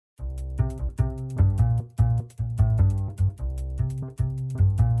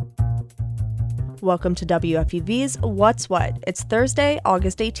Welcome to WFUV's What's What. It's Thursday,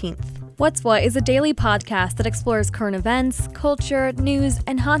 August 18th. What's What is a daily podcast that explores current events, culture, news,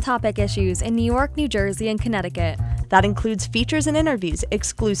 and hot topic issues in New York, New Jersey, and Connecticut. That includes features and interviews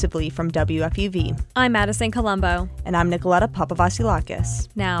exclusively from WFUV. I'm Madison Colombo. And I'm Nicoletta Papavasilakis.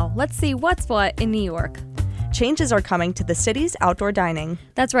 Now, let's see what's what in New York. Changes are coming to the city's outdoor dining.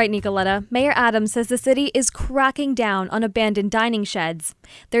 That's right, Nicoletta. Mayor Adams says the city is cracking down on abandoned dining sheds.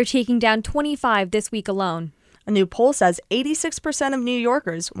 They're taking down 25 this week alone. A new poll says 86% of New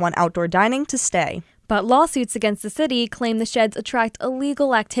Yorkers want outdoor dining to stay. But lawsuits against the city claim the sheds attract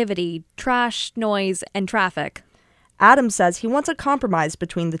illegal activity, trash, noise, and traffic. Adams says he wants a compromise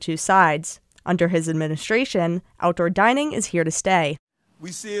between the two sides. Under his administration, outdoor dining is here to stay.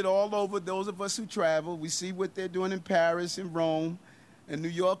 We see it all over, those of us who travel. We see what they're doing in Paris and Rome. And New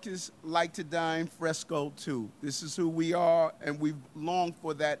Yorkers like to dine fresco, too. This is who we are, and we long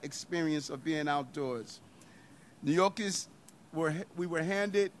for that experience of being outdoors. New Yorkers, we were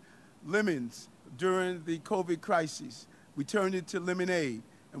handed lemons during the COVID crisis. We turned it to lemonade,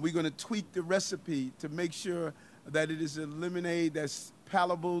 and we're going to tweak the recipe to make sure that it is a lemonade that's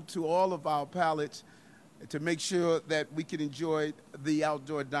palatable to all of our palates, to make sure that we can enjoy the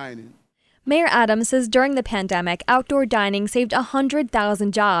outdoor dining. Mayor Adams says during the pandemic, outdoor dining saved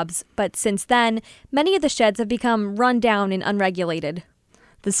 100,000 jobs, but since then, many of the sheds have become run down and unregulated.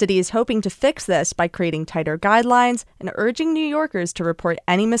 The city is hoping to fix this by creating tighter guidelines and urging New Yorkers to report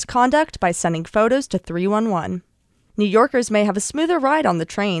any misconduct by sending photos to 311. New Yorkers may have a smoother ride on the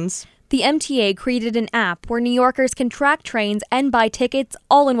trains. The MTA created an app where New Yorkers can track trains and buy tickets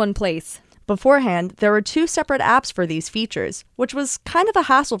all in one place. Beforehand, there were two separate apps for these features, which was kind of a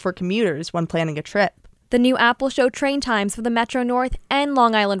hassle for commuters when planning a trip. The new app will show train times for the Metro North and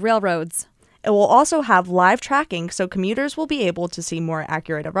Long Island railroads. It will also have live tracking so commuters will be able to see more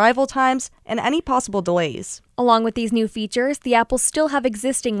accurate arrival times and any possible delays. Along with these new features, the app will still have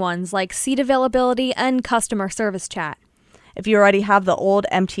existing ones like seat availability and customer service chat. If you already have the old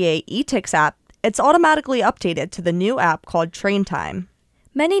MTA eTix app, it's automatically updated to the new app called Train Time.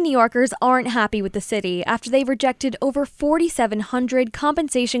 Many New Yorkers aren't happy with the city after they rejected over 4,700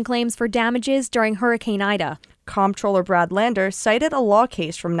 compensation claims for damages during Hurricane Ida. Comptroller Brad Lander cited a law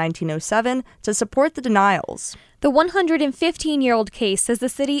case from 1907 to support the denials. The 115-year-old case says the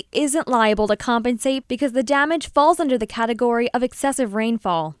city isn't liable to compensate because the damage falls under the category of excessive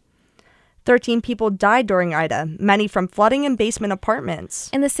rainfall. 13 people died during Ida, many from flooding in basement apartments.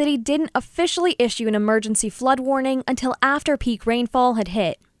 And the city didn't officially issue an emergency flood warning until after peak rainfall had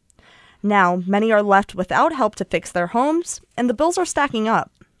hit. Now, many are left without help to fix their homes, and the bills are stacking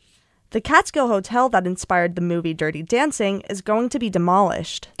up. The Catskill Hotel that inspired the movie Dirty Dancing is going to be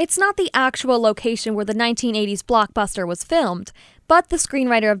demolished. It's not the actual location where the 1980s blockbuster was filmed, but the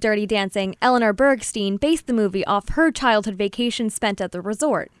screenwriter of Dirty Dancing, Eleanor Bergstein, based the movie off her childhood vacation spent at the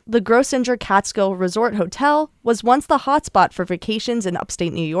resort. The Grossenger Catskill Resort Hotel was once the hotspot for vacations in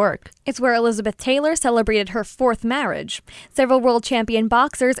upstate New York. It's where Elizabeth Taylor celebrated her fourth marriage. Several world champion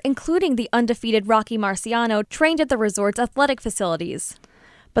boxers, including the undefeated Rocky Marciano, trained at the resort's athletic facilities.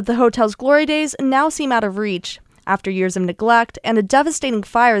 But the hotel's glory days now seem out of reach. After years of neglect and a devastating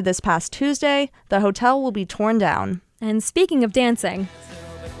fire this past Tuesday, the hotel will be torn down. And speaking of dancing,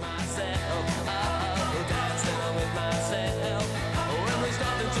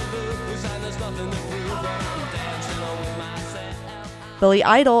 Billy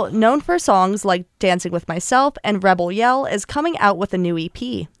Idol, known for songs like Dancing with Myself and Rebel Yell, is coming out with a new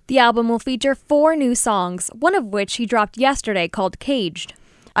EP. The album will feature 4 new songs, one of which he dropped yesterday called Caged.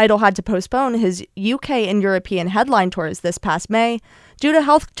 Idol had to postpone his UK and European headline tours this past May due to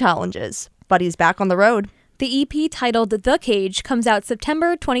health challenges, but he's back on the road. The EP titled The Cage comes out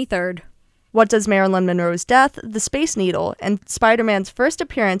September 23rd. What does Marilyn Monroe's death, the Space Needle, and Spider-Man's first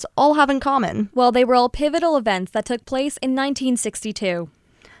appearance all have in common? Well, they were all pivotal events that took place in 1962.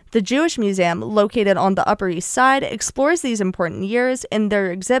 The Jewish Museum, located on the Upper East Side, explores these important years in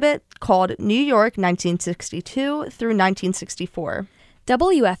their exhibit called New York 1962 through 1964.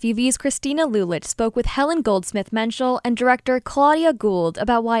 WFUV's Christina Lulich spoke with Helen Goldsmith-Menschel and director Claudia Gould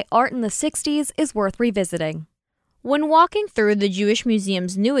about why art in the 60s is worth revisiting. When walking through the Jewish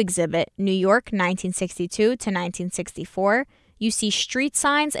Museum's new exhibit, New York 1962 to 1964, you see street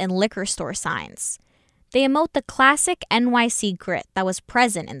signs and liquor store signs. They emote the classic NYC grit that was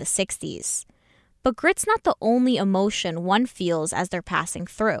present in the 60s. But grit's not the only emotion one feels as they're passing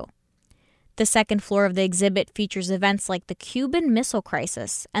through. The second floor of the exhibit features events like the Cuban Missile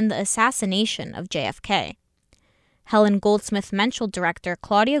Crisis and the assassination of JFK. Helen Goldsmith-Menschel director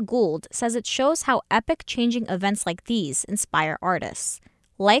Claudia Gould says it shows how epic changing events like these inspire artists,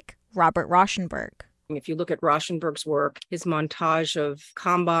 like Robert Rauschenberg. If you look at Rauschenberg's work, his montage of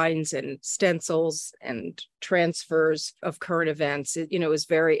combines and stencils and transfers of current events, is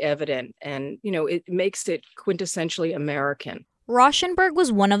very evident. And, it makes it quintessentially American. Rauschenberg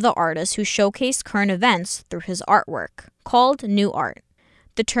was one of the artists who showcased current events through his artwork, called New Art.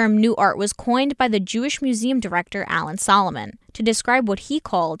 The term New Art was coined by the Jewish Museum director Alan Solomon to describe what he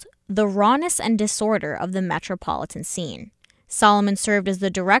called the rawness and disorder of the metropolitan scene. Solomon served as the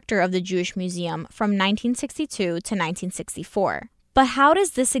director of the Jewish Museum from 1962 to 1964. But how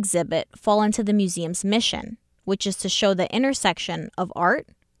does this exhibit fall into the museum's mission, which is to show the intersection of art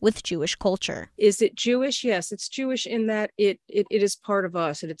with Jewish culture? Is it Jewish? Yes, it's Jewish in that it is part of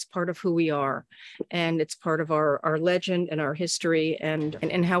us, and it's part of who we are, and it's part of our legend and our history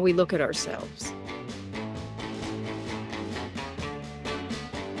and how we look at ourselves.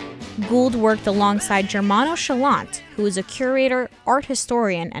 Gould worked alongside Germano Chalant, who is a curator, art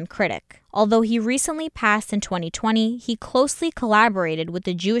historian, and critic. Although he recently passed in 2020, he closely collaborated with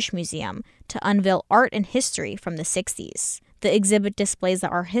the Jewish Museum to unveil art and history from the 60s. The exhibit displays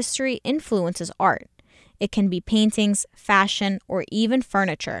that our history influences art. It can be paintings, fashion, or even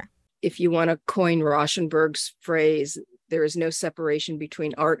furniture. If you want to coin Rauschenberg's phrase, there is no separation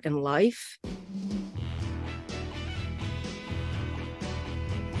between art and life.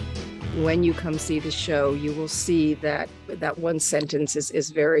 When you come see the show, you will see that one sentence is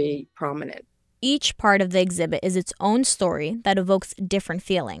very prominent. Each part of the exhibit is its own story that evokes different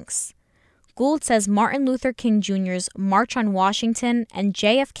feelings. Gould says Martin Luther King Jr.'s March on Washington and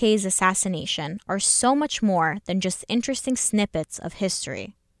JFK's assassination are so much more than just interesting snippets of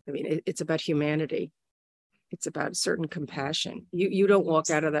history. I mean, it's about humanity. It's about certain compassion. You don't walk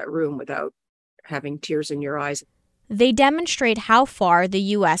out of that room without having tears in your eyes. They demonstrate how far the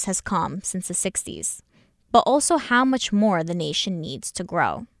U.S. has come since the 60s, but also how much more the nation needs to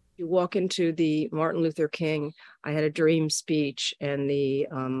grow. You walk into the Martin Luther King, I Had a Dream speech, and the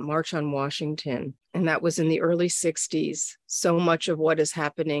March on Washington, and that was in the early 60s. So much of what is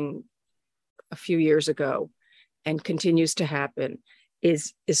happening a few years ago and continues to happen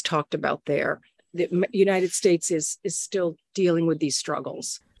is talked about there. The United States is still dealing with these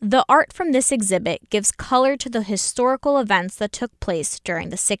struggles. The art from this exhibit gives color to the historical events that took place during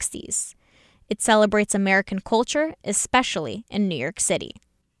the 60s. It celebrates American culture, especially in New York City.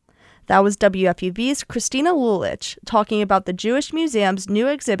 That was WFUV's Christina Lulich talking about the Jewish Museum's new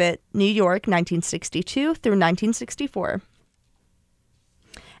exhibit, New York 1962 through 1964.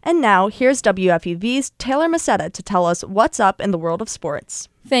 And now, here's WFUV's Taylor Macetta to tell us what's up in the world of sports.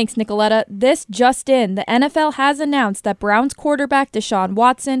 Thanks, Nicoletta. This just in, the NFL has announced that Browns quarterback Deshaun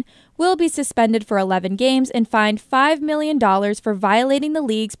Watson will be suspended for 11 games and fined $5 million for violating the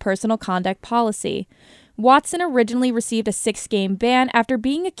league's personal conduct policy. Watson originally received a 6-game ban after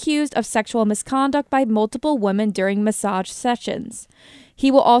being accused of sexual misconduct by multiple women during massage sessions.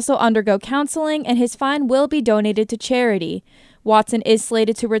 He will also undergo counseling, and his fine will be donated to charity. Watson is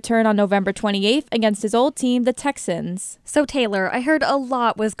slated to return on November 28th against his old team, the Texans. So, Taylor, I heard a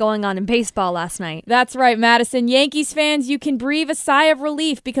lot was going on in baseball last night. That's right, Madison. Yankees fans, you can breathe a sigh of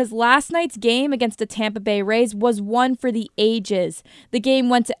relief because last night's game against the Tampa Bay Rays was one for the ages. The game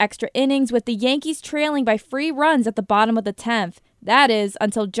went to extra innings with the Yankees trailing by 3 runs at the bottom of the 10th. That is,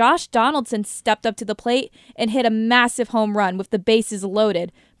 until Josh Donaldson stepped up to the plate and hit a massive home run with the bases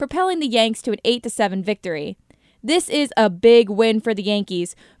loaded, propelling the Yanks to an 8-7 victory. This is a big win for the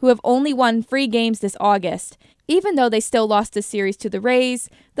Yankees, who have only won 3 games this August. Even though they still lost the series to the Rays,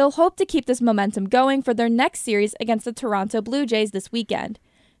 they'll hope to keep this momentum going for their next series against the Toronto Blue Jays this weekend.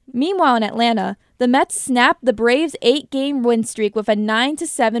 Meanwhile in Atlanta, the Mets snapped the Braves' 8-game win streak with a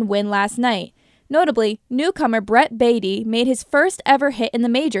 9-7 win last night. Notably, newcomer Brett Baty made his first ever hit in the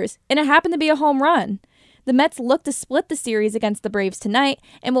majors, and it happened to be a home run. The Mets look to split the series against the Braves tonight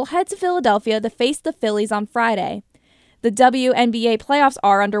and will head to Philadelphia to face the Phillies on Friday. The WNBA playoffs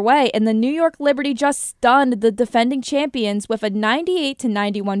are underway, and the New York Liberty just stunned the defending champions with a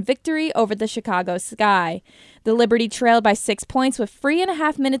 98-91 victory over the Chicago Sky. The Liberty trailed by 6 points with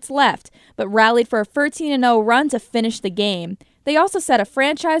 3.5 minutes left, but rallied for a 13-0 run to finish the game. They also set a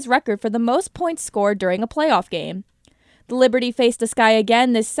franchise record for the most points scored during a playoff game. The Liberty face the Sky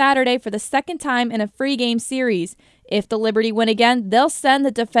again this Saturday for the second time in a 3-game series. If the Liberty win again, they'll send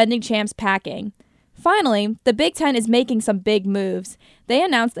the defending champs packing. Finally, the Big Ten is making some big moves. They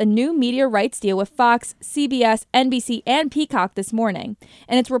announced a new media rights deal with Fox, CBS, NBC, and Peacock this morning,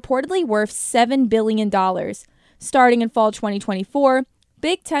 and it's reportedly worth $7 billion. Starting in fall 2024,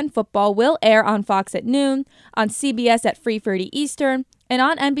 Big Ten football will air on Fox at noon, on CBS at 3:30 Eastern, and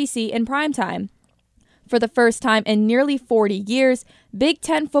on NBC in primetime. For the first time in nearly 40 years, Big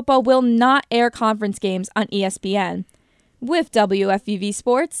Ten football will not air conference games on ESPN. With WFUV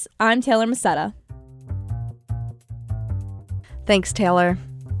Sports, I'm Taylor Masetta. Thanks, Taylor.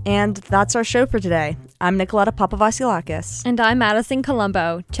 And that's our show for today. I'm Nicoletta Papavasilakis. And I'm Madison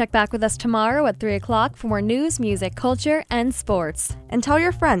Colombo. Check back with us tomorrow at 3 o'clock for more news, music, culture, and sports. And tell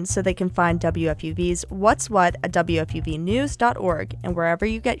your friends so they can find WFUV's What's What at WFUVnews.org and wherever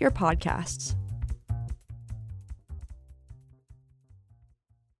you get your podcasts.